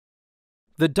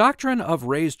The doctrine of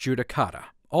res judicata,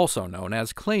 also known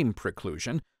as claim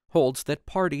preclusion, holds that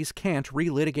parties can't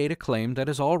relitigate a claim that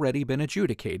has already been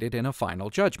adjudicated in a final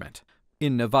judgment.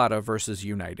 In Nevada versus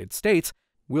United States,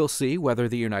 we'll see whether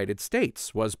the United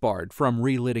States was barred from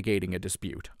relitigating a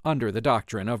dispute under the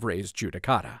doctrine of res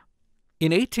judicata.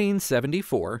 In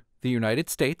 1874, the United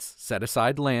States set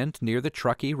aside land near the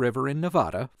Truckee River in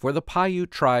Nevada for the Paiute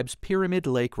tribe's Pyramid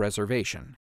Lake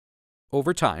Reservation.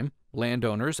 Over time,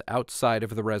 landowners outside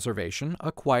of the reservation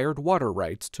acquired water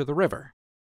rights to the river.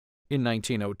 In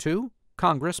 1902,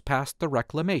 Congress passed the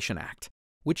Reclamation Act,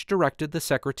 which directed the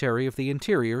Secretary of the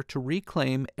Interior to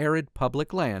reclaim arid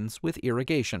public lands with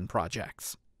irrigation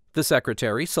projects. The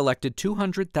Secretary selected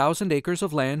 200,000 acres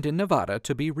of land in Nevada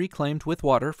to be reclaimed with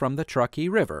water from the Truckee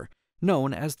River,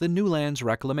 known as the Newlands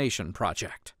Reclamation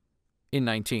Project. In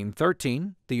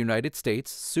 1913, the United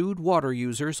States sued water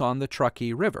users on the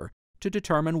Truckee River to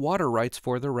determine water rights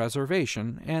for the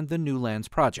reservation and the Newlands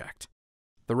Project.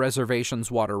 The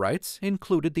reservation's water rights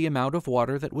included the amount of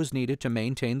water that was needed to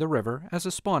maintain the river as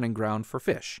a spawning ground for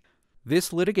fish.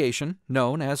 This litigation,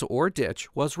 known as Or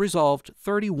Ditch, was resolved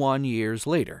 31 years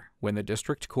later, when the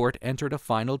district court entered a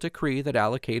final decree that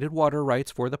allocated water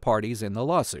rights for the parties in the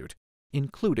lawsuit,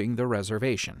 including the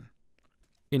reservation.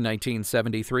 In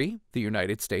 1973, the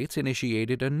United States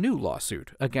initiated a new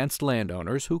lawsuit against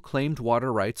landowners who claimed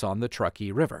water rights on the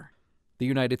Truckee River. The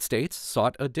United States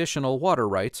sought additional water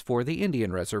rights for the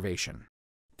Indian reservation.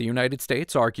 The United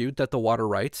States argued that the water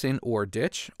rights in Or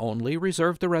Ditch only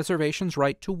reserved the reservation's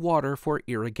right to water for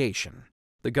irrigation.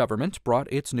 The government brought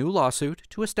its new lawsuit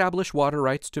to establish water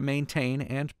rights to maintain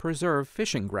and preserve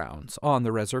fishing grounds on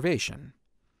the reservation.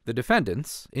 The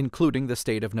defendants, including the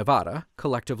state of Nevada,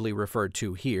 collectively referred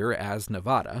to here as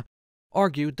Nevada,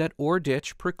 argued that Or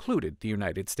Ditch precluded the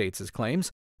United States'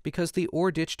 claims because the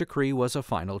Or Ditch decree was a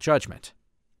final judgment.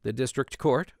 The district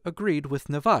court agreed with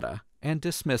Nevada and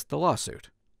dismissed the lawsuit.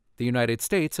 The United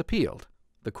States appealed.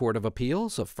 The Court of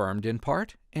Appeals affirmed in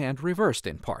part and reversed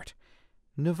in part.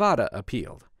 Nevada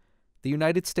appealed. The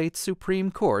United States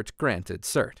Supreme Court granted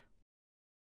cert.